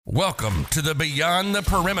Welcome to the Beyond the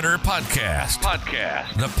Perimeter podcast.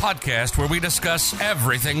 The podcast where we discuss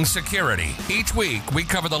everything security. Each week, we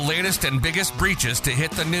cover the latest and biggest breaches to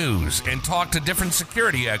hit the news and talk to different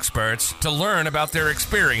security experts to learn about their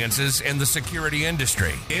experiences in the security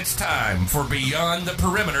industry. It's time for Beyond the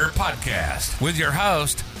Perimeter podcast with your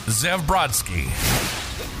host, Zev Brodsky.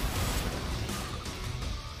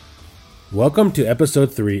 Welcome to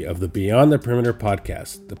episode 3 of the Beyond the Perimeter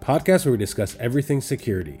podcast, the podcast where we discuss everything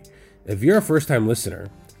security. If you're a first-time listener,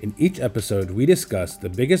 in each episode we discuss the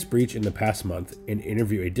biggest breach in the past month and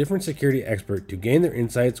interview a different security expert to gain their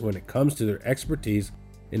insights when it comes to their expertise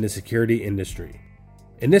in the security industry.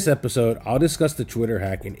 In this episode, I'll discuss the Twitter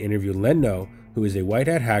hack and interview Len No, who is a white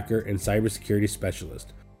hat hacker and cybersecurity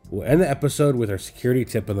specialist. We'll end the episode with our security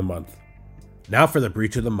tip of the month. Now for the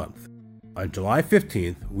breach of the month. On July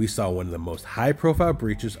 15th, we saw one of the most high-profile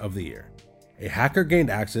breaches of the year. A hacker gained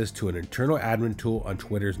access to an internal admin tool on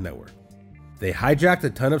Twitter's network. They hijacked a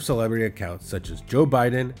ton of celebrity accounts such as Joe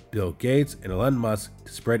Biden, Bill Gates, and Elon Musk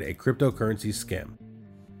to spread a cryptocurrency scam.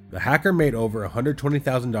 The hacker made over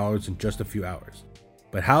 $120,000 in just a few hours.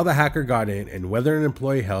 But how the hacker got in and whether an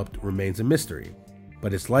employee helped remains a mystery.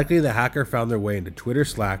 But it's likely the hacker found their way into Twitter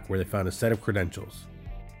Slack where they found a set of credentials.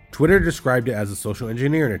 Twitter described it as a social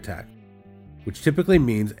engineering attack, which typically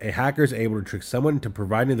means a hacker is able to trick someone into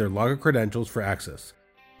providing their login credentials for access.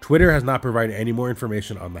 Twitter has not provided any more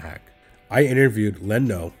information on the hack. I interviewed Len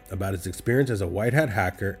No about his experience as a white hat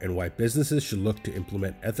hacker and why businesses should look to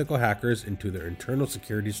implement ethical hackers into their internal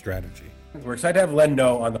security strategy. We're excited to have Len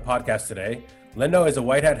No on the podcast today. Len No is a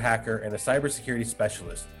white hat hacker and a cybersecurity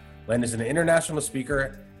specialist. Len is an international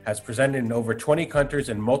speaker, has presented in over 20 countries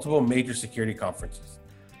and multiple major security conferences.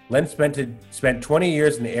 Len spent 20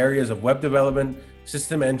 years in the areas of web development,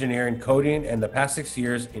 system engineering, coding, and the past 6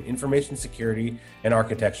 years in information security and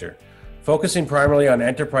architecture, focusing primarily on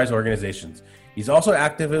enterprise organizations. He's also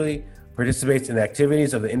actively participates in the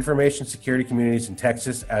activities of the information security communities in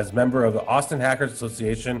Texas as member of the Austin Hackers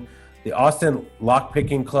Association, the Austin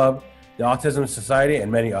Lockpicking Club, the Autism Society,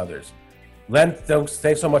 and many others. Len,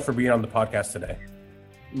 thanks so much for being on the podcast today.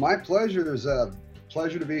 My pleasure. It's a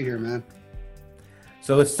pleasure to be here, man.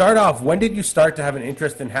 So let's start off. When did you start to have an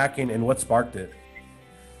interest in hacking and what sparked it?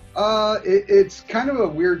 It's kind of a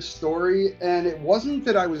weird story, and it wasn't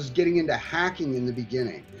that I was getting into hacking in the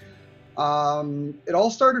beginning. It all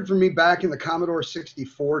started for me back in the Commodore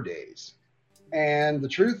 64 days. And the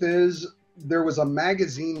truth is, there was a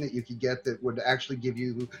magazine that you could get that would actually give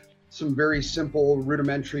you some very simple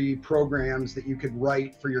rudimentary programs that you could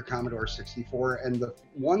write for your Commodore 64. And the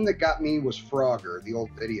one that got me was Frogger, the old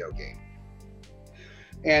video game.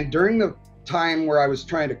 And during the time where I was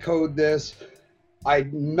trying to code this, I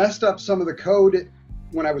messed up some of the code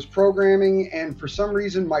when I was programming, and for some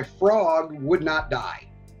reason my frog would not die.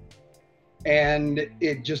 And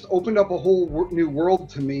it just opened up a whole new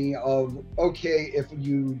world to me of, okay, if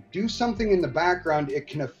you do something in the background, it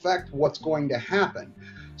can affect what's going to happen.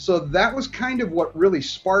 So that was kind of what really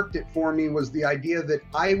sparked it for me, was the idea that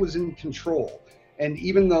I was in control. And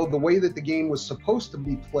even though the way that the game was supposed to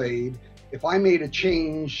be played, if I made a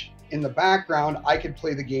change in the background, I could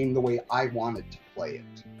play the game the way I wanted to play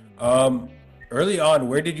it. Early on,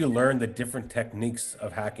 where did you learn the different techniques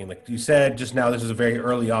of hacking? Like you said just now, this is very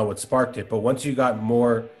early on what sparked it, but once you got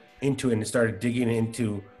more into it and started digging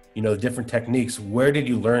into, the different techniques, where did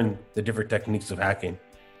you learn the different techniques of hacking?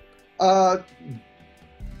 To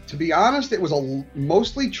be honest, it was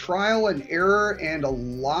mostly trial and error and a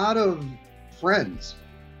lot of friends.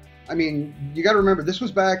 I mean, you got to remember, this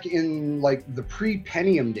was back in like the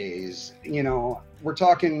pre-Pentium days. We're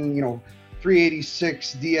talking,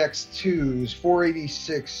 386 DX2s,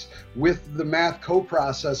 486 with the math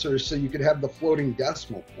coprocessors so you could have the floating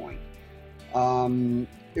decimal point.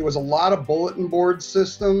 It was a lot of bulletin board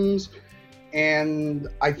systems. And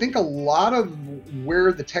I think a lot of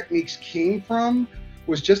where the techniques came from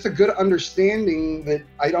was just a good understanding that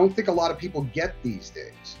I don't think a lot of people get these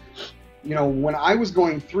days. When I was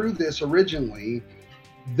going through this originally,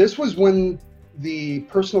 this was when the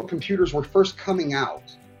personal computers were first coming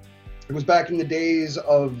out. It was back in the days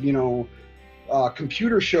of,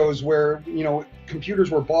 computer shows where,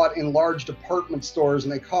 computers were bought in large department stores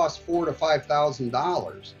and they cost $4,000 to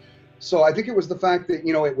 $5,000. So I think it was the fact that,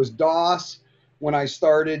 it was DOS when I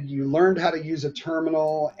started. You learned how to use a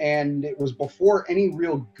terminal, and it was before any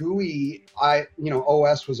real GUI,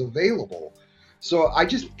 OS was available. So I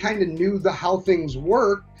just kind of knew how things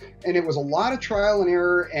worked, and it was a lot of trial and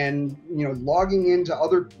error and, logging into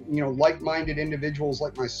other, like-minded individuals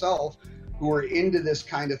like myself who were into this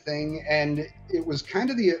kind of thing. And it was kind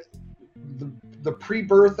of the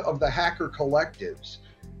pre-birth of the hacker collectives.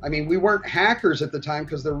 I mean, we weren't hackers at the time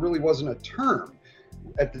because there really wasn't a term.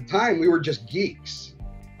 At the time, we were just geeks.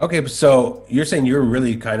 Okay, so you're saying you're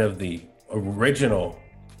really kind of the original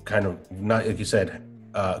kind of, not like you said,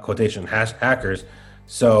 quotation hackers.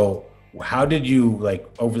 So how did you, like,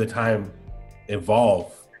 over the time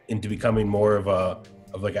evolve into becoming more of a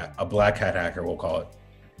black hat hacker, we'll call it?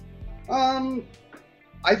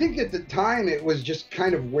 I think at the time it was just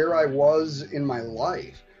kind of where I was in my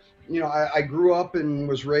life. You know, I grew up and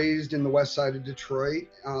was raised in the west side of Detroit.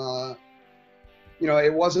 You know,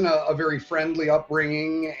 it wasn't a very friendly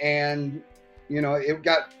upbringing, and, you know, it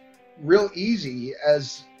got real easy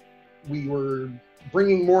as we were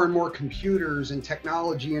bringing more and more computers and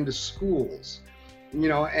technology into schools. You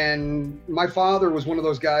know, and my father was one of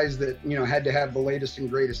those guys that, you know, had to have the latest and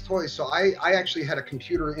greatest toys. So I actually had a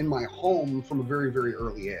computer in my home from a very, very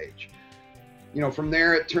early age. You know, from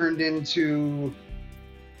there it turned into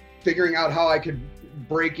figuring out how I could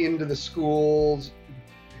break into the schools,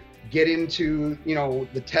 get into, you know,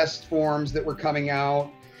 the test forms that were coming out.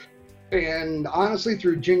 And honestly,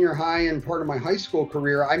 through junior high and part of my high school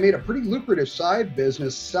career, I made a pretty lucrative side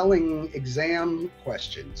business selling exam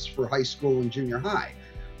questions for high school and junior high.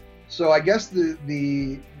 So I guess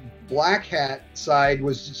the black hat side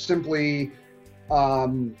was simply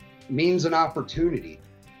means and opportunity.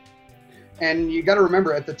 And you got to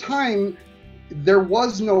remember, at the time, there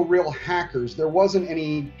was no real hackers. There wasn't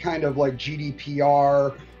any kind of like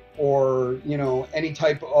GDPR or, you know, any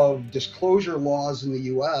type of disclosure laws in the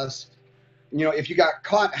US. You know, if you got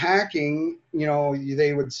caught hacking, you know,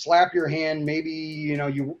 they would slap your hand. Maybe, you know,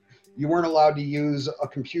 you weren't allowed to use a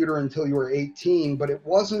computer until you were 18, but it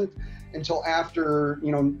wasn't until after,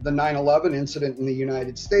 you know, the 9/11 incident in the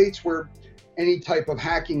United States where any type of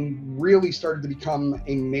hacking really started to become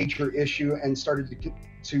a major issue and started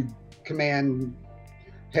to command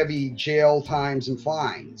heavy jail times and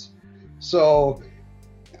fines. So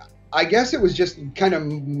I guess it was just kind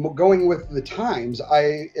of going with the times.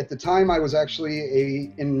 At the time, I was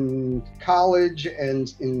actually in college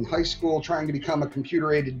and in high school trying to become a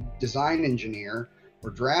computer-aided design engineer or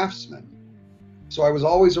draftsman. So I was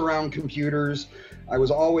always around computers. I was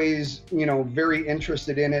always, you know, very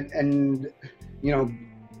interested in it. And, you know,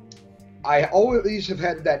 I always have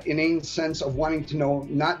had that innate sense of wanting to know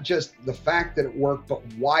not just the fact that it worked, but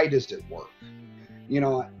why does it work? You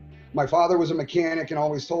know, my father was a mechanic and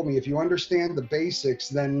always told me, if you understand the basics,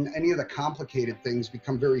 then any of the complicated things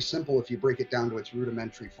become very simple if you break it down to its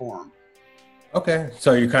rudimentary form. Okay,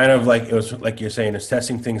 so you're kind of like, it was like you're saying, it's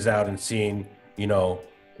testing things out and seeing, you know,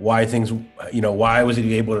 why things, you know, why was it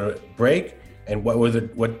able to break, and what were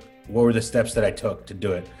the steps that I took to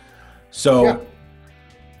do it. So, yeah.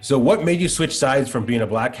 So what made you switch sides from being a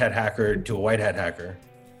black hat hacker to a white hat hacker?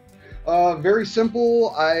 Very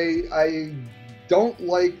simple. I don't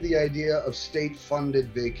like the idea of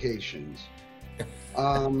state-funded vacations.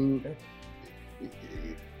 You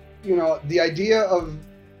know, the idea of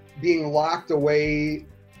being locked away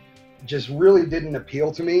just really didn't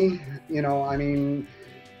appeal to me. You know, I mean,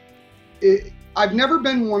 I've never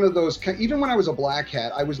been one of those, even when I was a black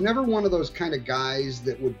hat, I was never one of those kind of guys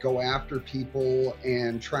that would go after people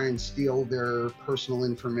and try and steal their personal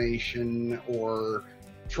information or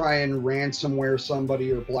try and ransomware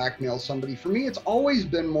somebody or blackmail somebody. For me, it's always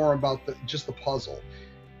been more about just the puzzle,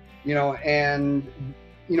 you know. And,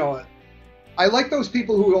 you know, I like those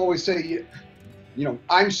people who always say, you know,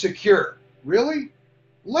 I'm secure. Really?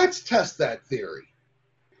 Let's test that theory,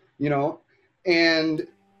 you know. And,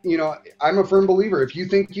 you know, I'm a firm believer. If you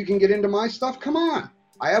think you can get into my stuff, come on.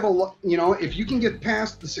 I have you know, if you can get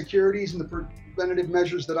past the securities and the preventative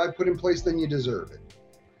measures that I put in place, then you deserve it.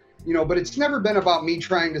 You know, but it's never been about me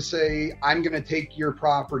trying to say, I'm going to take your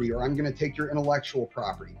property or I'm going to take your intellectual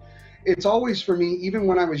property. It's always, for me, even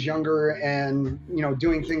when I was younger and, you know,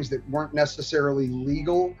 doing things that weren't necessarily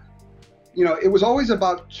legal, you know, it was always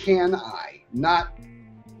about, can I? Not,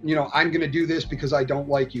 you know, I'm going to do this because I don't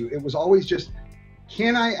like you. It was always just,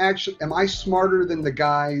 can I actually, am I smarter than the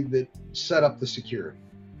guy that set up the security?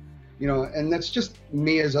 You know, and that's just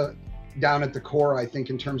me as down at the core, I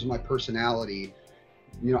think, in terms of my personality.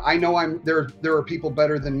 You know, I know there are people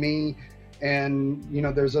better than me, and, you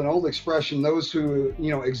know, there's an old expression, those who,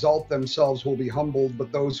 you know, exalt themselves will be humbled,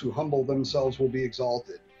 but those who humble themselves will be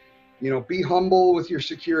exalted. You know, be humble with your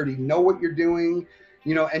security, know what you're doing,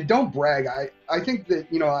 you know, and don't brag. I think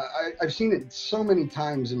that, you know, I've seen it so many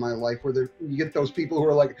times in my life where you get those people who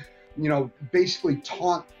are like, you know, basically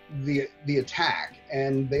taunt the attack,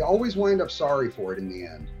 and they always wind up sorry for it in the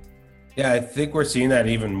end. Yeah, I think we're seeing that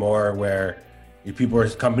even more where,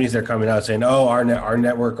 Companies that are coming out saying, "Oh, our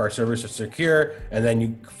network, our servers are secure," and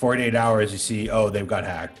then 48 hours you see, "Oh, they've got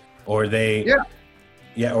hacked," or they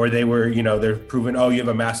or they were, they're proven, "Oh, you have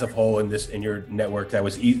a massive hole in your network that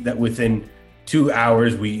within 2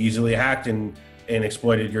 hours we easily hacked and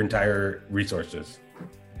exploited your entire resources."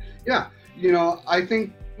 Yeah, I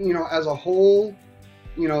think as a whole,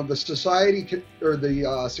 the society or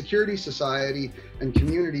the security society and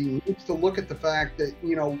community needs to look at the fact that,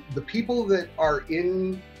 the people that are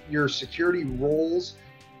in your security roles,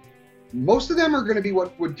 most of them are going to be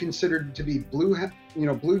what would consider to be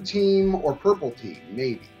blue team or purple team,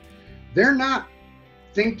 maybe. They're not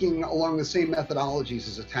thinking along the same methodologies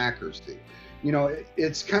as attackers do.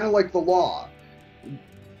 It's kind of like the law.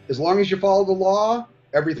 As long as you follow the law,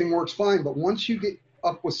 everything works fine. But once you get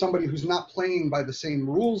up with somebody who's not playing by the same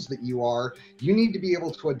rules that you are, you need to be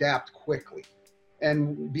able to adapt quickly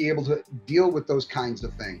and be able to deal with those kinds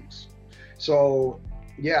of things. So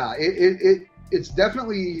yeah, it's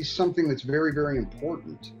definitely something that's very, very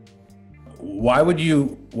important.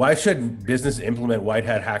 Why should business implement white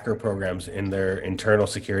hat hacker programs in their internal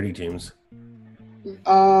security teams?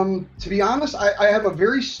 To be honest, I have a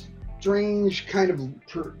very strange kind of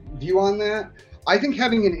view on that. I think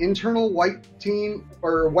having an internal white team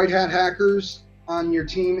or white hat hackers on your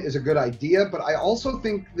team is a good idea, but I also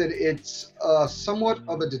think that it's somewhat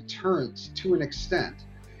of a deterrent to an extent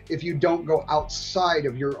if you don't go outside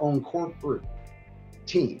of your own corporate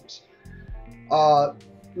teams.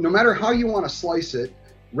 No matter how you want to slice it,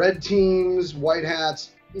 red teams, white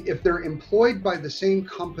hats, if they're employed by the same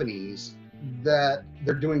companies that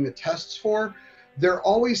they're doing the tests for, there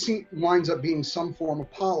always winds up being some form of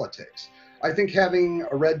politics. I think having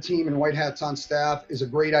a red team and white hats on staff is a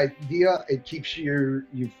great idea. It keeps you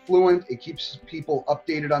fluent. It keeps people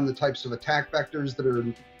updated on the types of attack vectors that are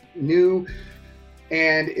new.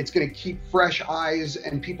 And it's going to keep fresh eyes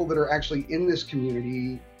and people that are actually in this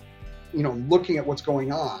community, looking at what's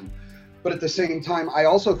going on. But at the same time, I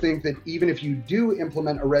also think that even if you do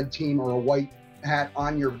implement a red team or a white hat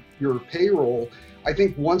on your payroll, I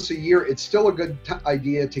think once a year, it's still a good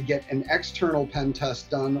idea to get an external pen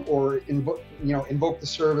test done or invoke the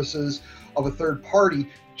services of a third party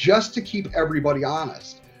just to keep everybody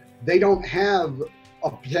honest. They don't have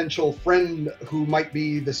a potential friend who might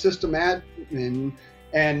be the system admin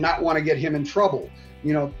and not want to get him in trouble.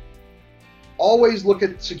 Always look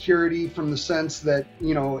at security from the sense that,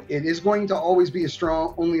 it is going to always be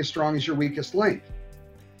only as strong as your weakest link.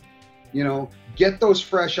 Get those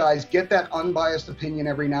fresh eyes, get that unbiased opinion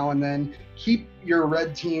every now and then. Keep your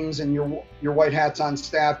red teams and your white hats on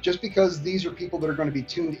staff, just because these are people that are going to be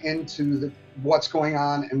tuned into what's going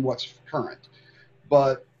on and what's current.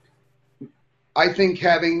 But I think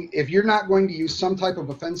if you're not going to use some type of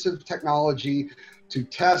offensive technology to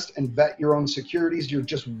test and vet your own securities, you're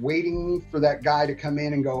just waiting for that guy to come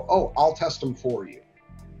in and go, "Oh, I'll test them for you."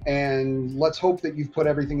 And let's hope that you've put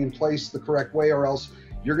everything in place the correct way, or else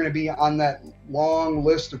you're going to be on that long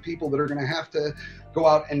list of people that are going to have to go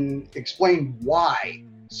out and explain why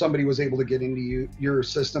somebody was able to get into your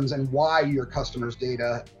systems and why your customers'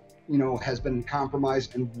 data, has been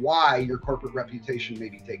compromised and why your corporate reputation may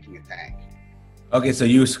be taking a tank. Okay, so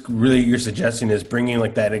you're suggesting is bringing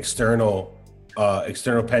like that external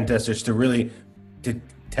pen testers to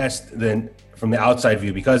test from the outside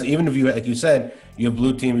view, because even if like you said, you have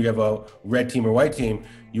blue team, you have a red team or white team,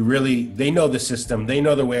 they know the system, they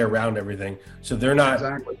know their way around everything. So they're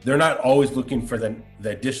not always looking for the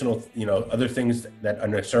additional, other things that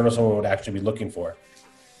an external someone would actually be looking for.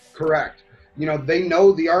 Correct. They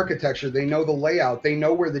know the architecture, they know the layout, they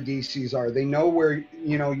know where the DCs are, they know where,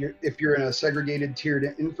 if you're in a segregated tiered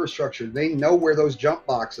infrastructure, they know where those jump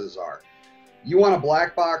boxes are. You want a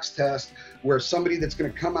black box test where somebody that's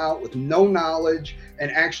going to come out with no knowledge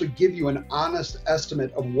and actually give you an honest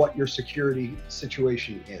estimate of what your security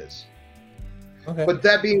situation is. Okay. But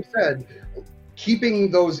that being said,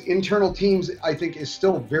 keeping those internal teams, I think, is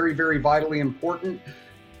still very, very vitally important,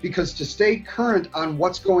 because to stay current on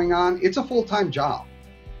what's going on, it's a full-time job.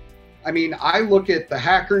 I mean, I look at the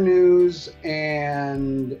Hacker News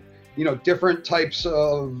and, different types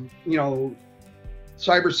of,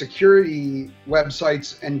 cybersecurity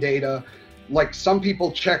websites and data, like some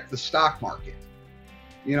people check the stock market,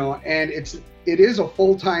 and it is a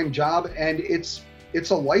full-time job, and it's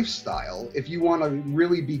a lifestyle if you want to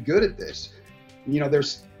really be good at this.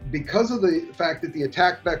 There's, because of the fact that the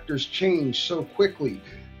attack vectors change so quickly,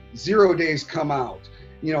 0 days come out,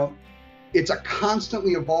 it's a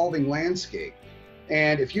constantly evolving landscape.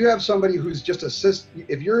 And if you have somebody who's just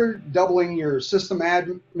if you're doubling your system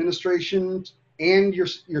administration and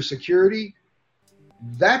your security,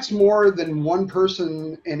 That's more than one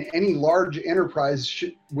person in any large enterprise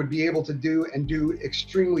would be able to do, and do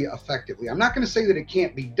extremely effectively. I'm not going to say that it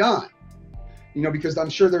can't be done, because I'm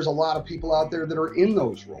sure there's a lot of people out there that are in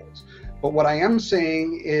those roles. But what I am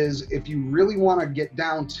saying is, if you really want to get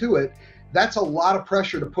down to it, that's a lot of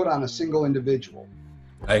pressure to put on a single individual.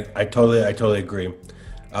 I totally agree.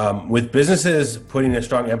 With businesses putting a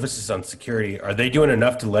strong emphasis on security, are they doing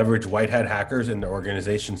enough to leverage white hat hackers in their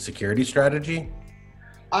organization's security strategy?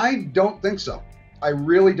 I don't think so. I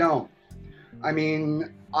really don't. I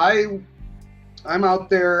mean, I'm out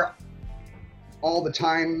there all the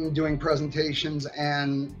time doing presentations,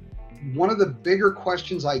 and one of the bigger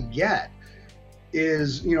questions I get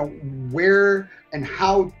is, where and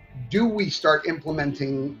how do we start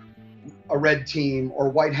implementing a red team or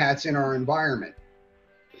white hats in our environment?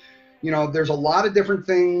 There's a lot of different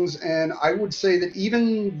things, and I would say that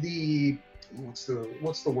even the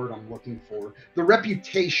what's the word I'm looking for? The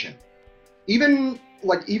reputation. Even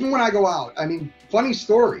when I go out, I mean, funny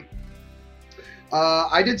story.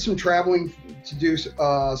 I did some traveling to do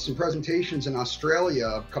some presentations in Australia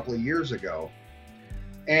a couple of years ago,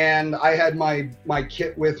 and I had my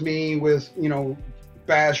kit with me with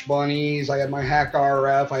bash bunnies. I had my hack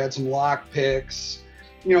RF. I had some lock picks.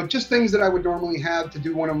 Just things that I would normally have to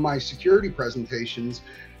do one of my security presentations.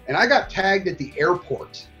 And I got tagged at the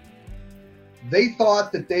airport. They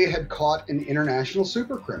thought that they had caught an international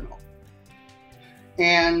super criminal.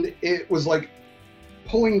 And it was like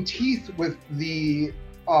pulling teeth with the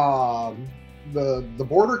border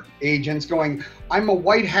agents going, I'm a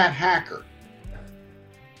white hat hacker.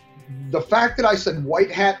 The fact that I said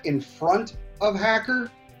white hat in front of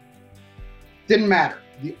hacker didn't matter.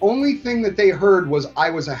 The only thing that they heard was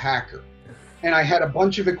I was a hacker, and I had a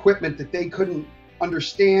bunch of equipment that they couldn't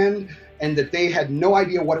understand and that they had no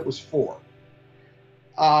idea what it was for.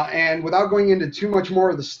 And without going into too much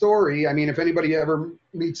more of the story, I mean, if anybody ever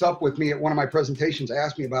meets up with me at one of my presentations,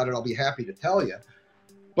 ask me about it, I'll be happy to tell you.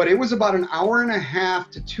 But it was about 1.5 hours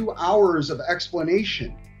to 2 hours of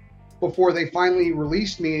explanation before they finally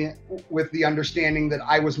released me with the understanding that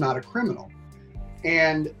I was not a criminal.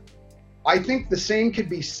 And I think the same could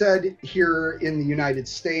be said here in the United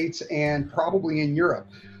States and probably in Europe.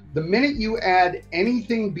 The minute you add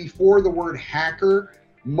anything before the word hacker,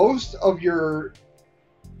 most of your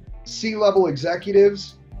C-level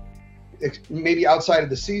executives, maybe outside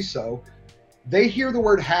of the CISO, they hear the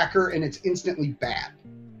word hacker and it's instantly bad.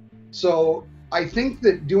 So I think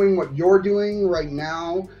that doing what you're doing right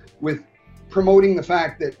now with promoting the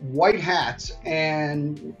fact that white hats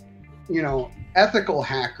and, ethical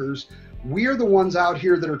hackers, we are the ones out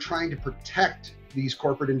here that are trying to protect these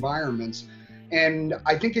corporate environments. And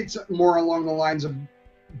I think it's more along the lines of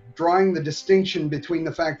drawing the distinction between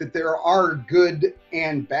the fact that there are good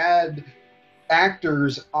and bad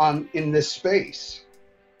actors in this space,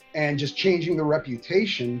 and just changing the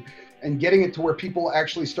reputation and getting it to where people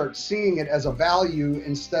actually start seeing it as a value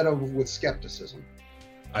instead of with skepticism.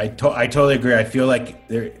 I totally agree. I feel like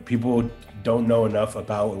people don't know enough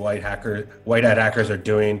about what white hat hackers are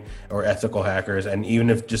doing, or ethical hackers. And even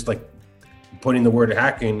if just like putting the word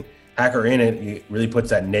hacker in it really puts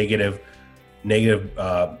that negative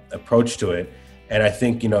approach to it. And I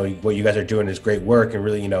think, what you guys are doing is great work, and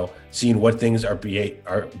really, seeing what things are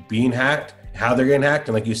being hacked, how they're getting hacked.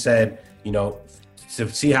 And like you said, to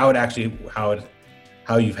see how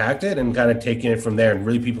you've hacked it, and kind of taking it from there, and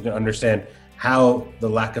really people can understand how the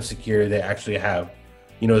lack of security they actually have.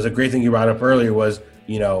 It's a great thing you brought up earlier was,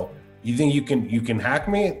 you think you can hack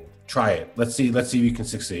me? Try it. Let's see if you can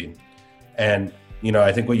succeed. And,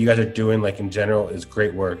 I think what you guys are doing, like in general, is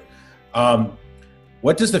great work.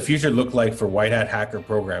 What does the future look like for white hat hacker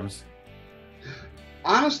programs?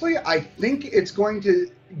 Honestly, I think it's going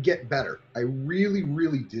to get better. I really,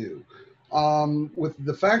 really do. With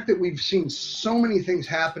the fact that we've seen so many things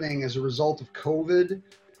happening as a result of COVID,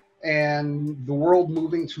 and the world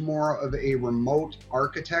moving to more of a remote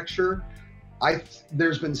architecture,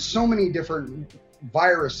 there's been so many different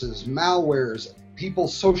viruses, malwares, people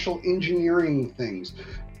social engineering things,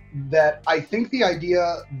 that I think the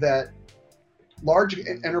idea that large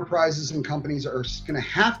enterprises and companies are going to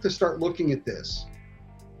have to start looking at this,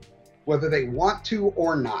 whether they want to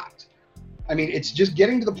or not. I mean, it's just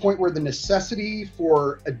getting to the point where the necessity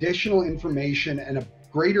for additional information and a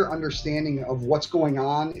greater understanding of what's going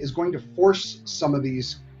on is going to force some of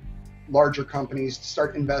these larger companies to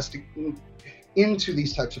start investing into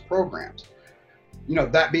these types of programs.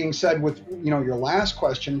 That being said, with your last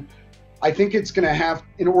question, I think it's going to have,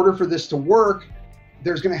 in order for this to work,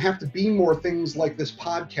 there's going to have to be more things like this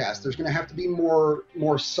podcast. There's going to have to be more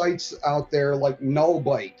sites out there like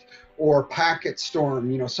Nullbyte or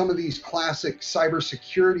PacketStorm, some of these classic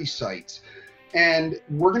cybersecurity sites. And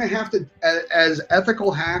we're going to have to, as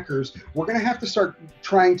ethical hackers, we're going to have to start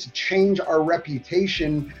trying to change our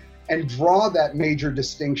reputation and draw that major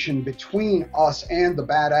distinction between us and the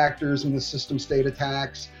bad actors in the system state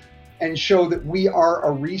attacks, and show that we are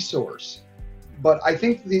a resource. But I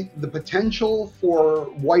think the potential for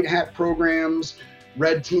white hat programs,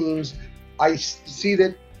 red teams, I see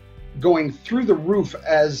that going through the roof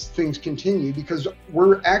as things continue, because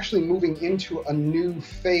we're actually moving into a new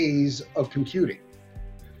phase of computing.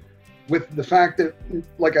 With the fact that,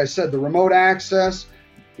 like I said, the remote access,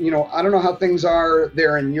 I don't know how things are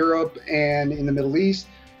there in Europe and in the Middle East,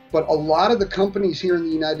 but a lot of the companies here in the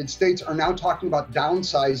United States are now talking about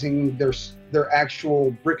downsizing their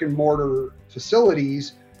actual brick and mortar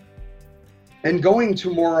facilities and going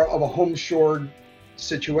to more of a home shored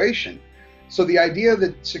situation. So the idea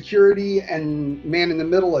that security and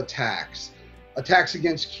man-in-the-middle attacks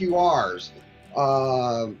against QRs,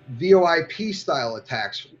 VoIP-style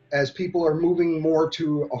attacks, as people are moving more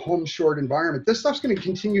to a home-shored environment, this stuff's going to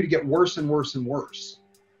continue to get worse and worse and worse.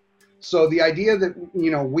 So the idea that,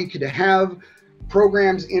 we could have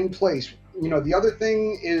programs in place. The other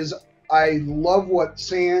thing is, I love what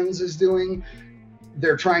SANS is doing.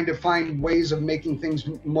 They're trying to find ways of making things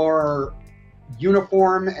more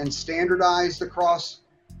uniform and standardized across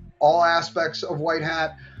all aspects of white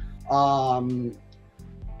hat. I'm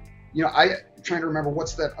trying to remember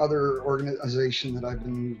what's that other organization that I've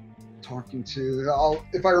been talking to.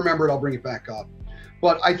 If I remember it, I'll bring it back up.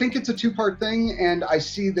 But I think it's a two-part thing, and I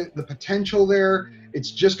see the potential there. It's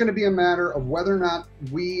just going to be a matter of whether or not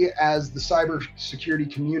we, as the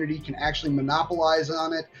cybersecurity community, can actually monopolize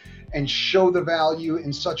on it and show the value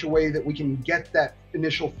in such a way that we can get that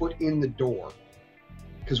initial foot in the door.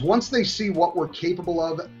 Because once they see what we're capable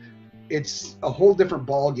of, it's a whole different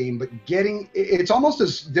ball game. But it's almost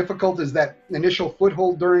as difficult as that initial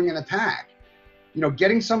foothold during an attack.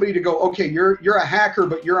 Getting somebody to go, okay, you're a hacker,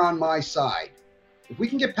 but you're on my side. If we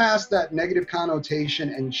can get past that negative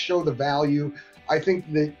connotation and show the value, I think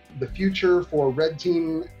that the future for red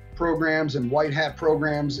team programs and white hat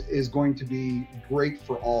programs is going to be great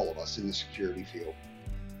for all of us in the security field.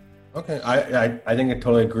 Okay, I think I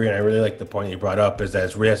totally agree, and I really like the point you brought up, is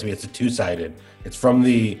that it's a two-sided. It's from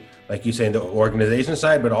the, like you say, the organization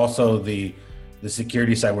side, but also the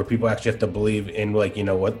security side, where people actually have to believe in, what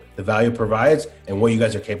the value provides and what you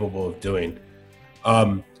guys are capable of doing.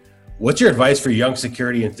 What's your advice for young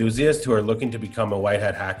security enthusiasts who are looking to become a white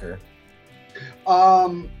hat hacker?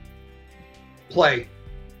 Play.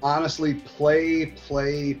 Honestly, play.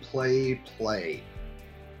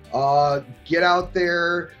 Get out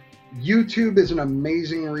there. YouTube is an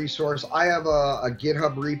amazing resource. I have a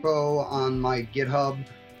GitHub repo on my GitHub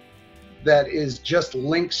that is just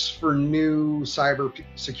links for new cyber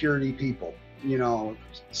security people.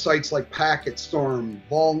 Sites like PacketStorm,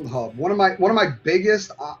 VulnHub. One of my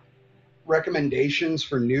biggest recommendations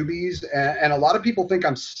for newbies, and a lot of people think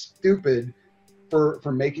I'm stupid for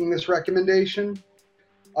making this recommendation.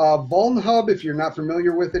 VulnHub, if you're not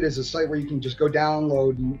familiar with it, is a site where you can just go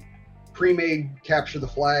download pre-made capture the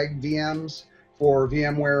flag VMs for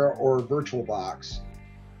VMware or VirtualBox.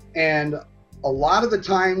 And a lot of the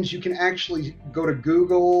times you can actually go to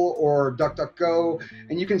Google or DuckDuckGo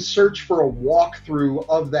and you can search for a walkthrough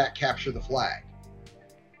of that capture the flag.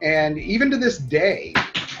 And even to this day,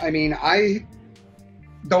 I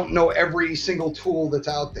don't know every single tool that's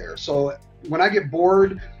out there. So when I get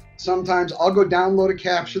bored, sometimes I'll go download a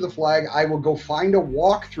capture the flag. I will go find a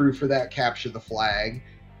walkthrough for that capture the flag.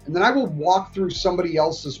 And then I will walk through somebody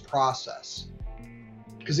else's process,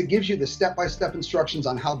 because it gives you the step-by-step instructions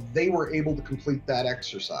on how they were able to complete that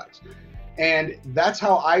exercise. And that's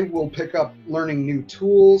how I will pick up learning new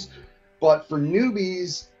tools. But for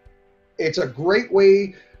newbies, it's a great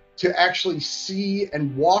way to actually see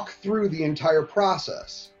and walk through the entire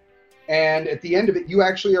process. And at the end of it, you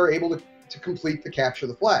actually are able to complete the capture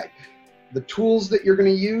the flag. The tools that you're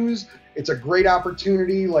going to use, it's a great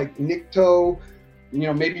opportunity, like Nikto.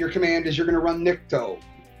 Maybe your command is you're going to run Nikto.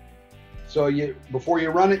 So before you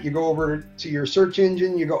run it, you go over to your search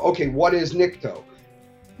engine, you go, okay, what is Nikto?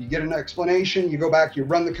 You get an explanation, you go back, you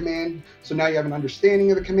run the command. So now you have an understanding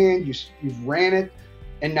of the command, you've ran it,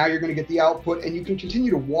 and now you're going to get the output, and you can continue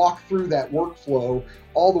to walk through that workflow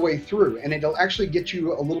all the way through. And it'll actually get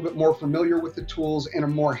you a little bit more familiar with the tools in a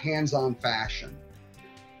more hands-on fashion.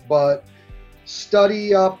 But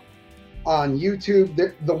study up on YouTube.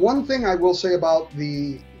 The one thing I will say about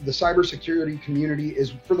the cybersecurity community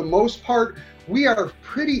is, for the most part, we are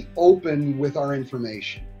pretty open with our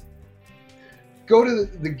information. go to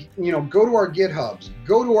go to our GitHubs,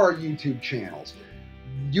 go to our YouTube channels.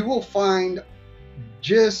 You will find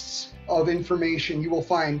gists of information. You will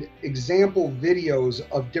find example videos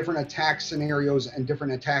of different attack scenarios and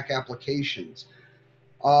different attack applications.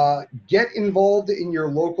 Get involved in your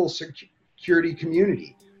local security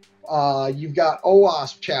community. You've got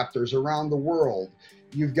OWASP chapters around the world.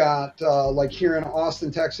 You've got, like here in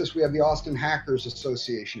Austin, Texas, we have the Austin Hackers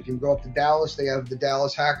Association. If you can go up to Dallas, they have the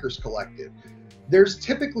Dallas Hackers Collective. There's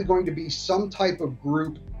typically going to be some type of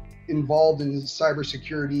group involved in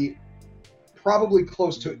cybersecurity, probably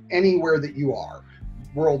close to anywhere that you are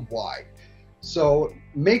worldwide. So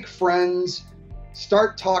make friends,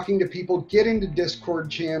 start talking to people, get into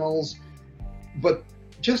Discord channels, but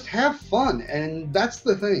just have fun. And that's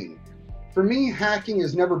the thing. For me, hacking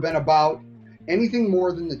has never been about anything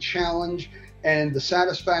more than the challenge and the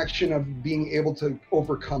satisfaction of being able to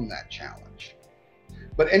overcome that challenge.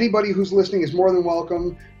 But anybody who's listening is more than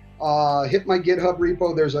welcome. Hit my GitHub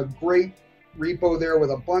repo. There's a great repo there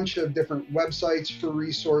with a bunch of different websites for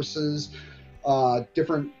resources,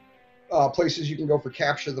 different places you can go for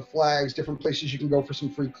capture the flags, different places you can go for some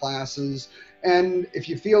free classes. And if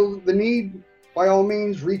you feel the need, by all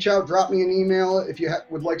means, reach out, drop me an email. If you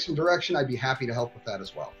would like some direction, I'd be happy to help with that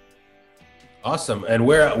as well. Awesome. And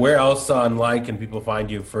where else online can people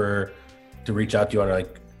find you to reach out to you on,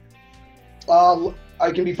 like?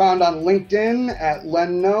 I can be found on LinkedIn at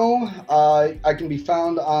Len No. I can be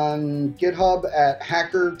found on GitHub at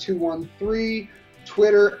Hacker213,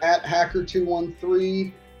 Twitter at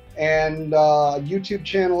Hacker213, and YouTube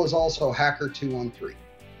channel is also Hacker213.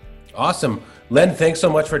 Awesome. Len, thanks so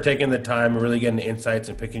much for taking the time and really getting the insights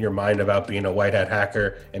and picking your mind about being a white hat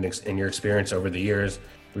hacker and your experience over the years.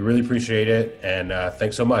 We really appreciate it, and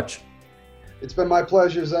thanks so much. It's been my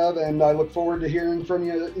pleasure, Zev, and I look forward to hearing from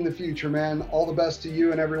you in the future, man. All the best to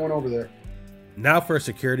you and everyone over there. Now for a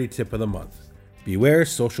security tip of the month. Beware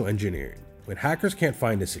social engineering. When hackers can't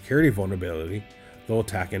find a security vulnerability, they'll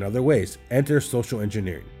attack in other ways. Enter social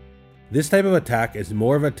engineering. This type of attack is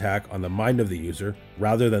more of an attack on the mind of the user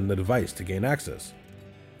rather than the device to gain access.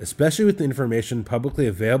 Especially with the information publicly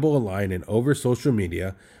available online and over social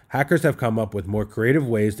media, hackers have come up with more creative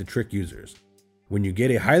ways to trick users. When you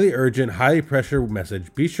get a highly urgent, highly pressured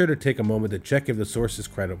message, be sure to take a moment to check if the source is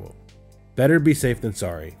credible. Better be safe than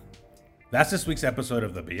sorry. That's this week's episode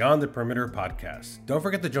of the Beyond the Perimeter podcast. Don't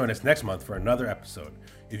forget to join us next month for another episode.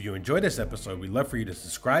 If you enjoyed this episode, we'd love for you to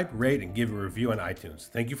subscribe, rate, and give a review on iTunes.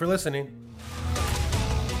 Thank you for listening.